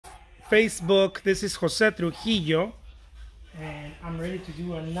Facebook. This is Jose Trujillo, and I'm ready to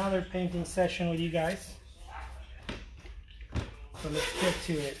do another painting session with you guys. So let's get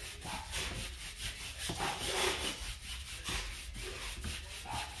to it.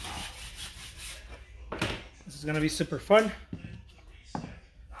 This is going to be super fun. And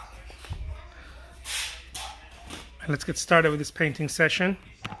let's get started with this painting session.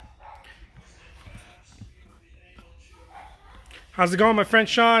 How's it going, my friend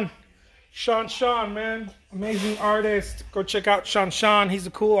Sean? Sean, man. Amazing artist. Go check out Sean. He's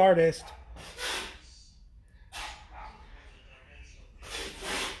a cool artist.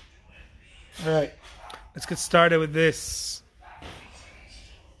 All right, let's get started with this.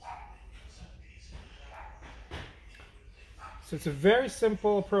 So it's a very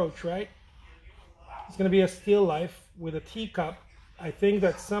simple approach, right? It's going to be a still life with a teacup. I think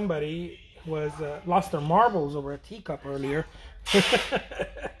that somebody was lost their marbles over a teacup earlier.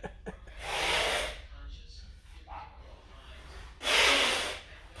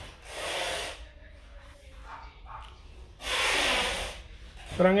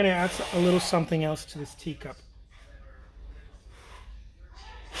 But I'm going to add a little something else to this teacup.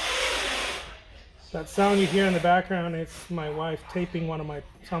 That sound you hear in the background, it's my wife taping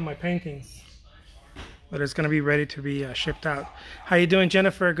some of my paintings. But it's going to be ready to be shipped out. How you doing,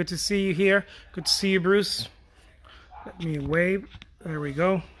 Jennifer? Good to see you here. Good to see you, Bruce. Let me wave. There we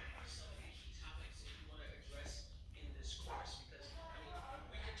go.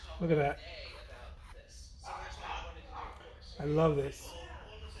 Look at that. I love this.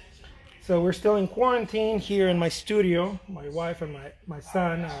 So we're still in quarantine here in my studio. My wife and my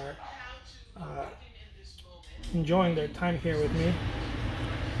son are enjoying their time here with me.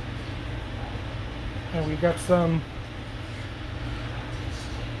 And we got some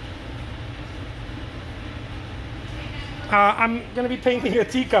I'm gonna be painting a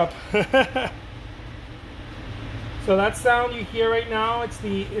teacup. So that sound you hear right now, it's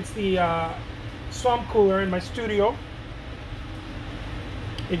the swamp cooler in my studio.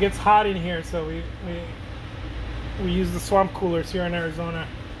 It gets hot in here, so we use the swamp coolers here in Arizona.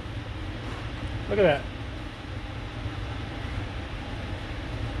 Look at that.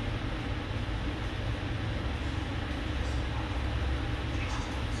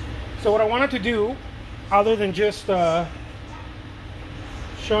 So what I wanted to do, other than just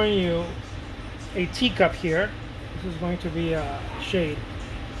showing you a teacup here, this is going to be a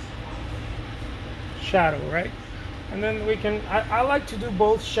shadow, right? And then we can, I like to do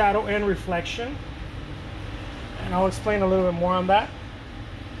both shadow and reflection. And I'll explain a little bit more on that.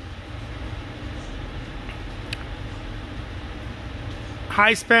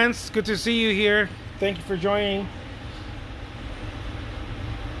 Hi Spence, good to see you here. Thank you for joining.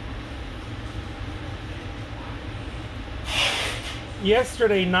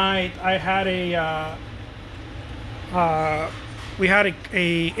 Yesterday night I had we had a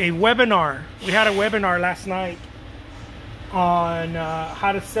webinar. We had a webinar last night on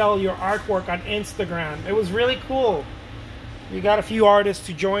how to sell your artwork on Instagram. It was really cool. We got a few artists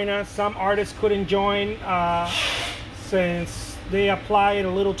to join us. Some artists couldn't join since they applied a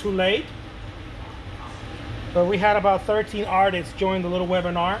little too late. But we had about 13 artists join the little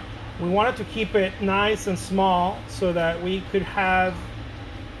webinar. We wanted to keep it nice and small so that we could have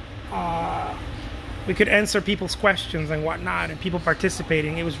we could answer people's questions and whatnot, and people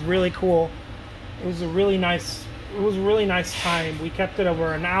participating. It was really cool. It was a really nice time. We kept it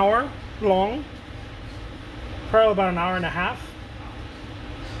over an hour long, probably about an hour and a half,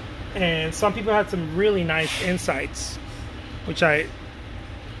 and some people had some really nice insights, which I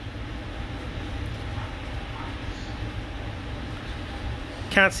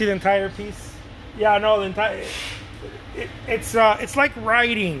can't see the entire piece. Yeah, no, the entire. It's like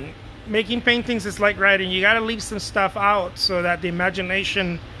writing. Making paintings is like writing. You got to leave some stuff out so that the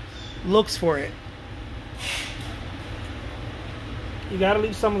imagination looks for it. You got to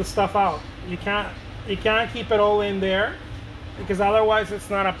leave some of the stuff out. You can't keep it all in there, because otherwise it's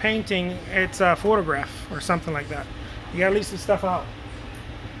not a painting. It's a photograph or something like that. You got to leave some stuff out.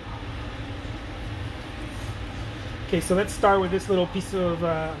 Okay, so let's start with this little piece of,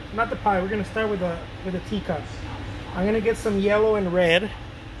 not the pie, we're going to start with a teacup. I'm going to get some yellow and red,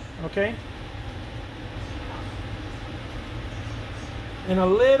 okay? And a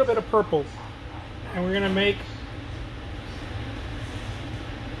little bit of purple. And we're going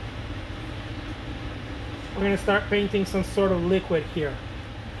to start painting some sort of liquid here,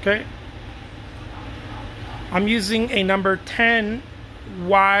 okay? I'm using a number 10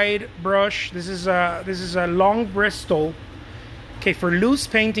 wide brush. This is a long bristle. Okay, for loose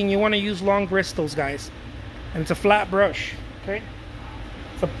painting you want to use long bristles, guys, and it's a flat brush. Okay,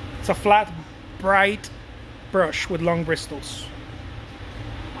 It's a flat, bright brush with long bristles.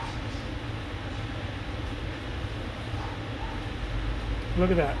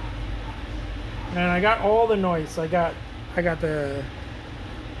 Look at that. And I got all the noise. I got the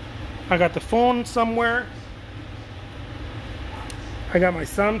phone somewhere. I got my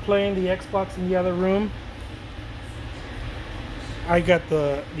son playing the Xbox in the other room. I got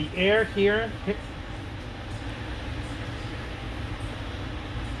the air here.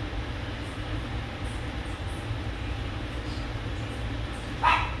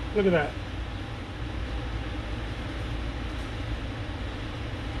 Look at that.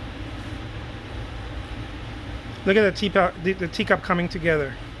 Look at the teacup coming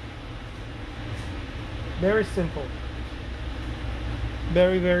together. Very simple.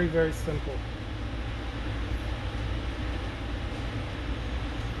 Very, very, very simple.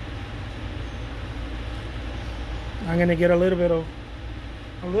 I'm gonna get a little bit of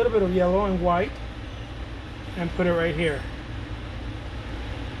yellow and white and put it right here.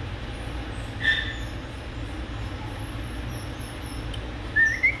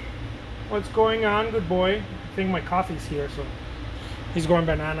 What's going on, good boy? I think my coffee's here, so he's going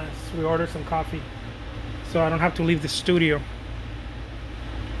bananas. We ordered some coffee, so I don't have to leave the studio.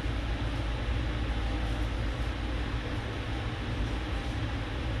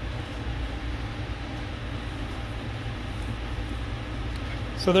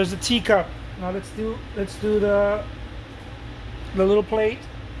 So there's a teacup. Now let's do the little plate.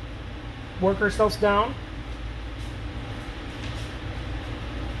 Work ourselves down.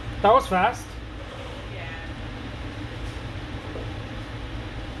 That was fast. Yeah.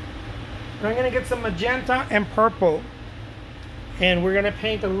 I'm gonna get some magenta and purple, and we're gonna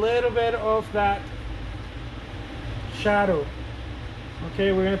paint a little bit of that shadow.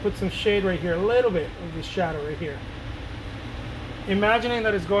 Okay, we're gonna put some shade right here, a little bit of this shadow right here. Imagining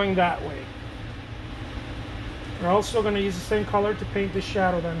that it's going that way. We're also gonna use the same color to paint this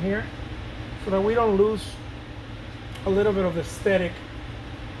shadow down here, so that we don't lose a little bit of the aesthetic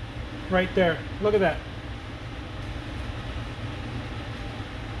right there. Look at that.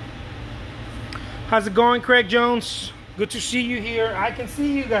 How's it going, Craig Jones? Good to see you here. I can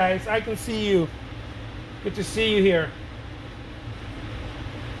see you guys. I can see you. Good to see you here.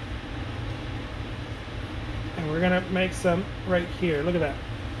 And we're gonna make some right here. Look at that.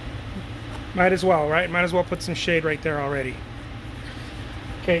 Might as well, right? Might as well put some shade right there already.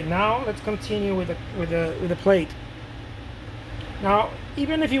 Okay, now let's continue with the plate. Now,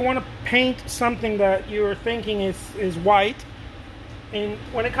 even if you want to paint something that you're thinking is white, and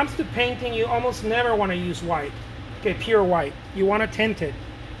when it comes to painting, you almost never want to use white, okay, pure white. You want to tint it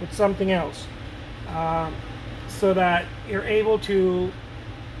with something else, so that you're able to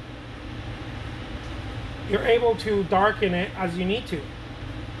darken it as you need to,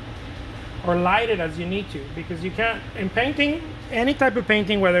 or light it as you need to, because you can't, in painting, any type of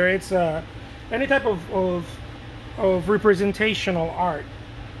painting, whether it's any type of representational art,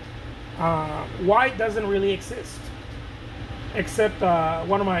 white doesn't really exist, except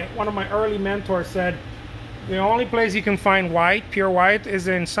one of my early mentors said the only place you can find white, pure white, is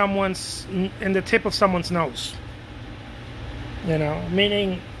in the tip of someone's nose, you know,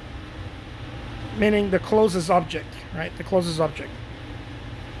 meaning the closest object, right? The closest object.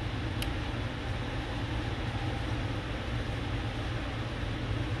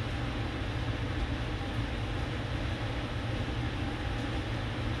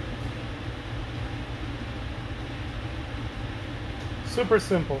 Super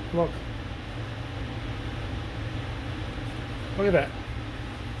simple. Look at that.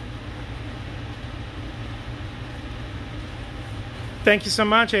 Thank you so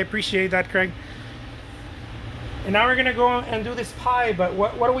much. I appreciate that, Craig. And now we're gonna go and do this pie. But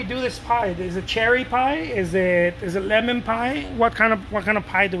what do we do this pie? Is it cherry pie? Is it lemon pie? What kind of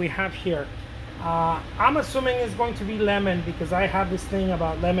pie do we have here? I'm assuming it's going to be lemon, because I have this thing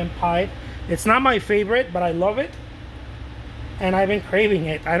about lemon pie. It's not my favorite, but I love it. And I've been craving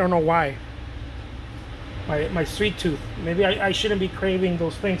it. I don't know why. My sweet tooth. Maybe I shouldn't be craving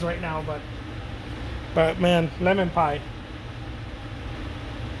those things right now, but man, lemon pie.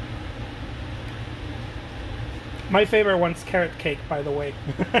 My favorite one's carrot cake, by the way.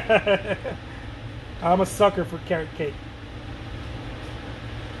 I'm a sucker for carrot cake.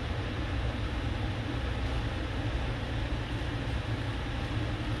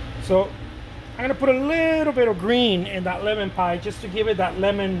 So I'm gonna put a little bit of green in that lemon pie, just to give it that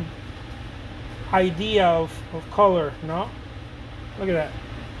lemon idea of color, no? Look at that.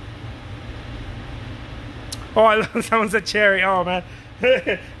 Oh, someone said cherry. Oh man,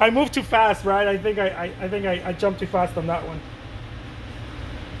 I moved too fast, right? I think I jumped too fast on that one.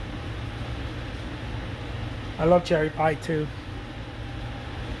 I love cherry pie too.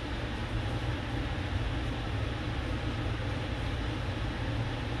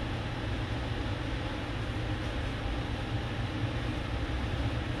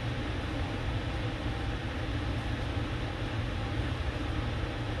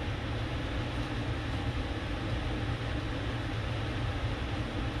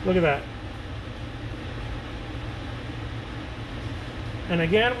 Look at that. And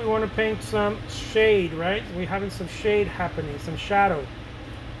again, we want to paint some shade, right? We're having some shade happening, some shadow.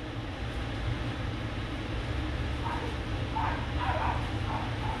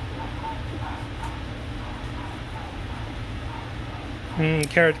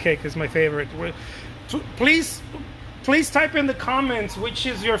 Carrot cake is my favorite. Please type in the comments which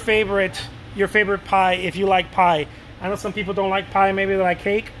is your favorite pie, if you like pie. I know some people don't like pie, maybe they like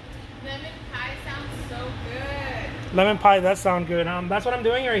cake. Lemon pie sounds so good. Lemon pie does sound good. That's what I'm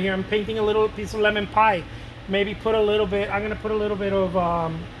doing right here. I'm painting a little piece of lemon pie. Maybe put a little bit, I'm gonna put a little bit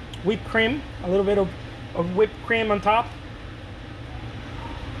of whipped cream, a little bit of whipped cream on top.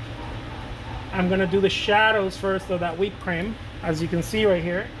 I'm gonna do the shadows first of that whipped cream, as you can see right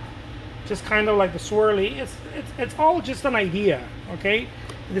here. Just kind of like the swirly. It's all just an idea, okay?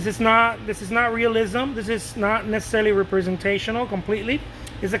 This is not realism. This is not necessarily representational completely.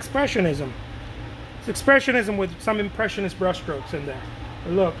 It's expressionism. It's expressionism with some impressionist brushstrokes in there.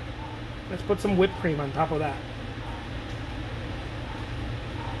 But look, let's put some whipped cream on top of that.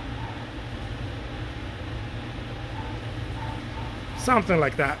 Something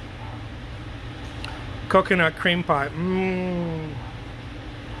like that. Coconut cream pie.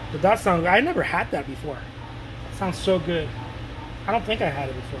 But that sounds, I never had that before. That sounds so good. I don't think I had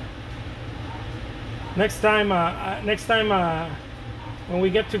it before. Next time when we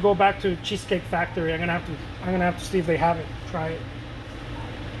get to go back to Cheesecake Factory, I'm gonna have to see if they have it. Try it.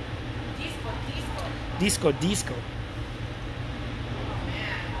 Disco. Oh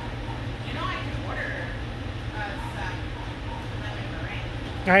man, you know I can order some lemon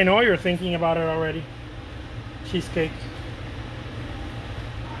meringue. I know you're thinking about it already. Cheesecake.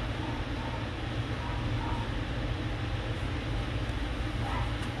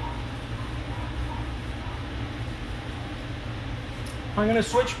 I'm going to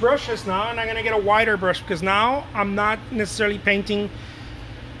switch brushes now, and I'm going to get a wider brush because now I'm not necessarily painting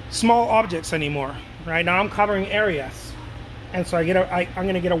small objects anymore. Right now I'm covering areas, and so I'm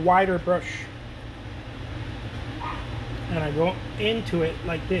going to get a wider brush, and I go into it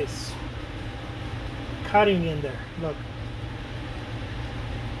like this, cutting in there. Look,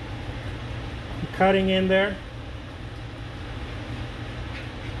 I'm cutting in there.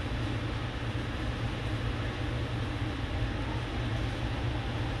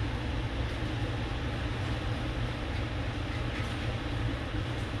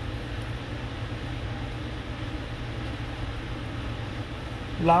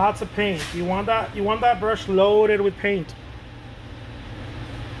 Lots of paint. You want that brush loaded with paint.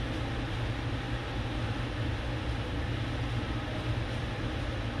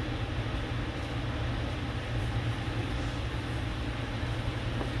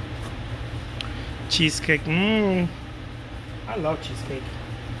 Cheesecake. I love cheesecake.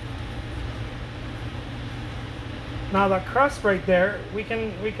 Now that crust right there, we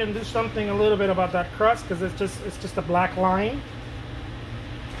can do something a little bit about that crust because it's just a black line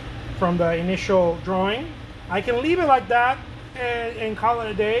from the initial drawing. I can leave it like that and call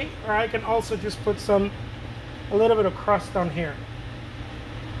it a day, or I can also just put a little bit of crust on here.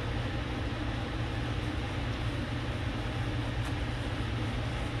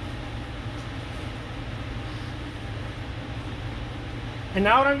 And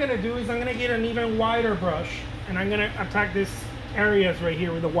now what I'm gonna do is I'm gonna get an even wider brush, and I'm gonna attack these areas right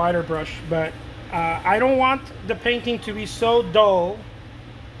here with a wider brush, but I don't want the painting to be so dull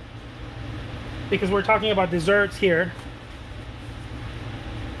because we're talking about desserts here,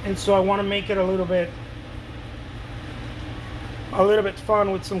 and so I want to make it a little bit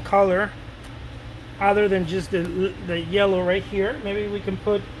fun with some color other than just the yellow right here. Maybe we can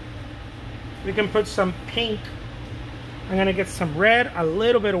put some pink. I'm gonna get some red, a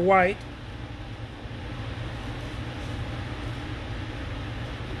little bit of white,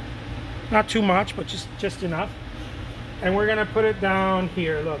 not too much, but just enough, and we're gonna put it down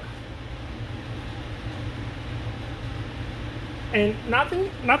here. Look. And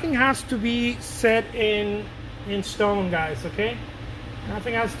nothing has to be set in stone, guys, okay?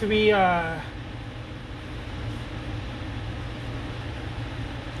 Nothing has to be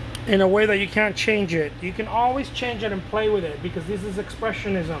in a way that you can't change it. You can always change it and play with it because this is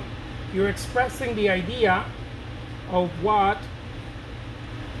expressionism. You're expressing the idea of what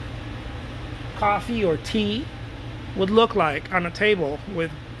coffee or tea would look like on a table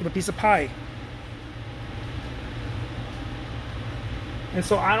with a piece of pie. And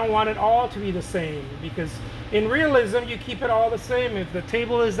so I don't want it all to be the same, because in realism you keep it all the same. If the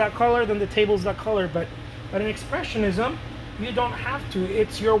table is that color, then the table is that color. But in expressionism, you don't have to.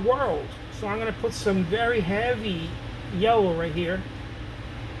 It's your world. So I'm going to put some very heavy yellow right here.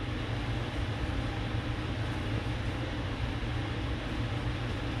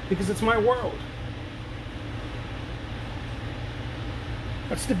 Because it's my world.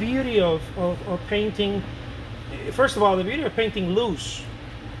 That's the beauty of painting. First of all, the beauty of painting loose.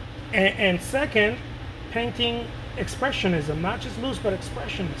 And second, painting expressionism. Not just loose, but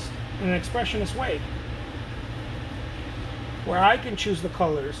expressionist. In an expressionist way. Where I can choose the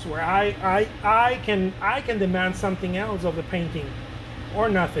colors. Where I can demand something else of the painting. Or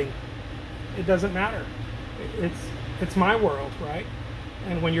nothing. It doesn't matter. It's my world, right?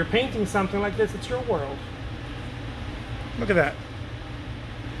 And when you're painting something like this, it's your world. Look at that.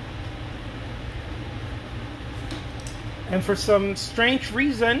 And for some strange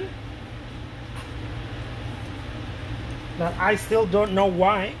reason that I still don't know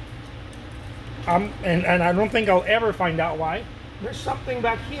why, and I don't think I'll ever find out why, there's something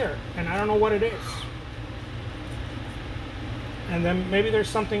back here, and I don't know what it is. And then maybe there's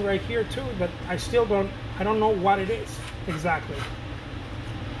something right here too, but I don't know what it is exactly.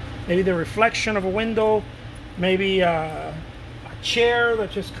 Maybe the reflection of a window, maybe a chair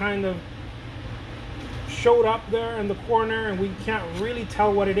that just kind of showed up there in the corner and we can't really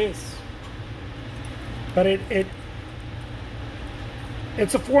tell what it is. But it's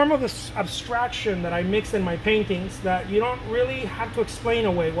a form of abstraction that I mix in my paintings that you don't really have to explain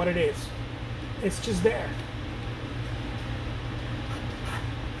away what it is. It's just there.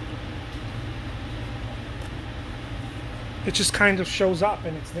 It just kind of shows up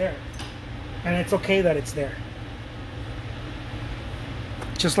and it's there. And it's okay that it's there.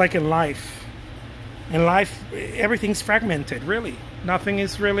 Just like in life. In life, everything's fragmented, really. Nothing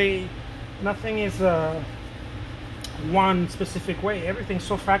is one specific way. Everything's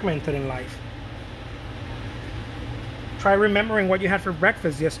so fragmented in life. Try remembering what you had for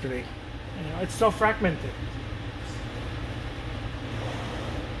breakfast yesterday. You know, it's so fragmented.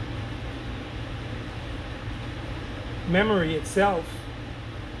 Memory itself,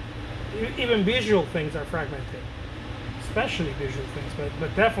 even visual things are fragmented. Especially visual things,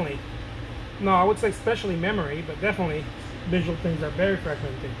 but definitely, no, I would say especially memory, but definitely visual things are very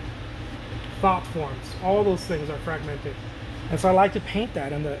fragmented. Thought forms, all those things are fragmented. And so I like to paint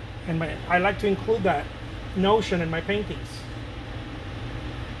that I like to include that notion in my paintings.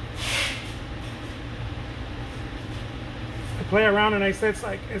 I play around and I say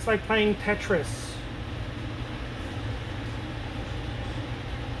it's like playing Tetris.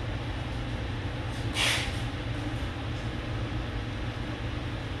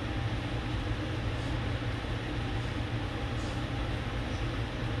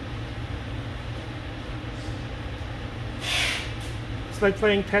 It's like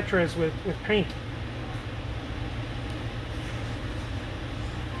playing Tetris with paint.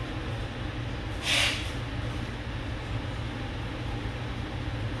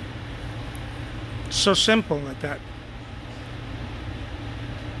 So simple like that.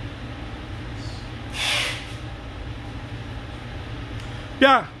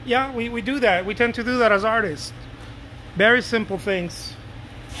 Yeah, we do that. We tend to do that as artists. Very simple things.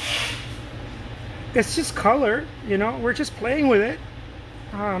 It's just color, you know, we're just playing with it.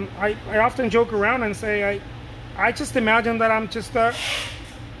 I often joke around and say I just imagine that I'm just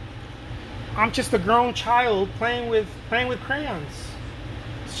a grown child playing with crayons.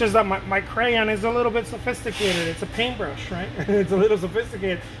 It's just that my crayon is a little bit sophisticated. It's a paintbrush, right? It's a little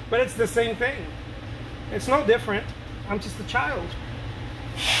sophisticated, but it's the same thing. It's no different. I'm just a child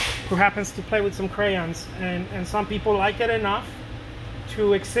who happens to play with some crayons, and some people like it enough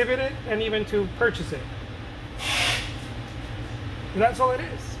to exhibit it and even to purchase it. That's all it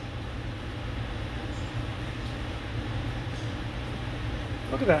is.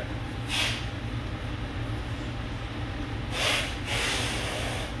 Look at that.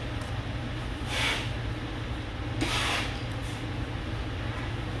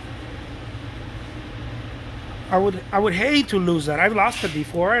 I would hate to lose that. I've lost it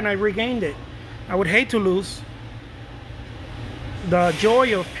before and I regained it. I would hate to lose the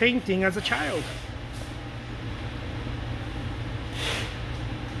joy of painting as a child.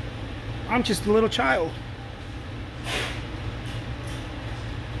 I'm just a little child.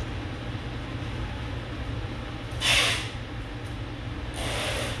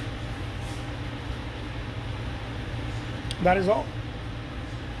 That is all.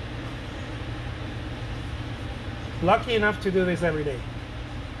 Lucky enough to do this every day.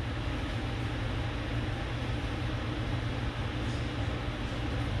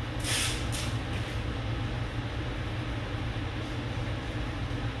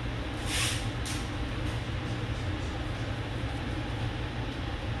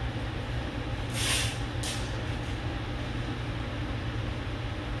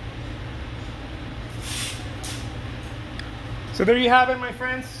 So there you have it, my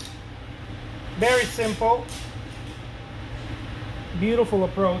friends. Very simple. Beautiful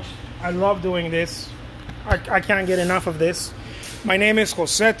approach. I love doing this. I can't get enough of this. My name is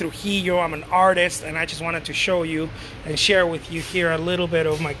Jose Trujillo. I'm an artist, and I just wanted to show you and share with you here a little bit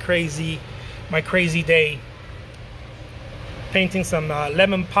of my crazy day. Painting some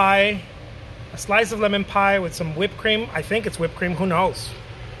lemon pie, a slice of lemon pie with some whipped cream. I think it's whipped cream. Who knows?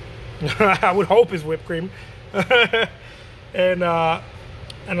 I would hope it's whipped cream. And a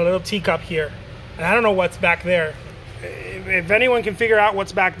little teacup here. And I don't know what's back there. If anyone can figure out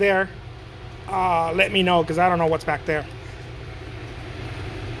what's back there, let me know, because I don't know what's back there.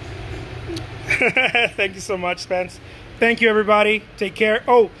 Thank you so much, Spence. Thank you, everybody. Take care.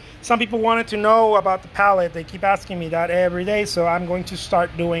 Oh, some people wanted to know about the palette. They keep asking me that every day, so I'm going to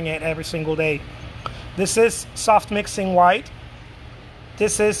start doing it every single day. This is soft mixing white.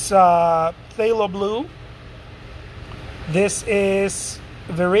 This is phthalo blue. This is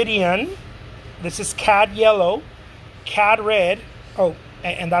Viridian. This is Cad yellow, Cad red. Oh,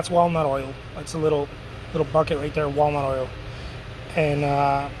 and that's walnut oil. That's a little bucket right there, walnut oil. And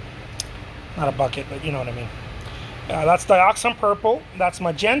not a bucket, but you know what I mean. That's dioxin purple. That's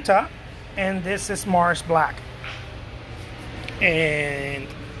magenta, and this is Mars black. And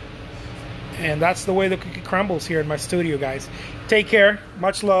that's the way the cookie crumbles here in my studio, guys. Take care.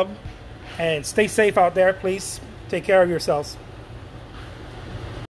 Much love, and stay safe out there, please. Take care of yourselves.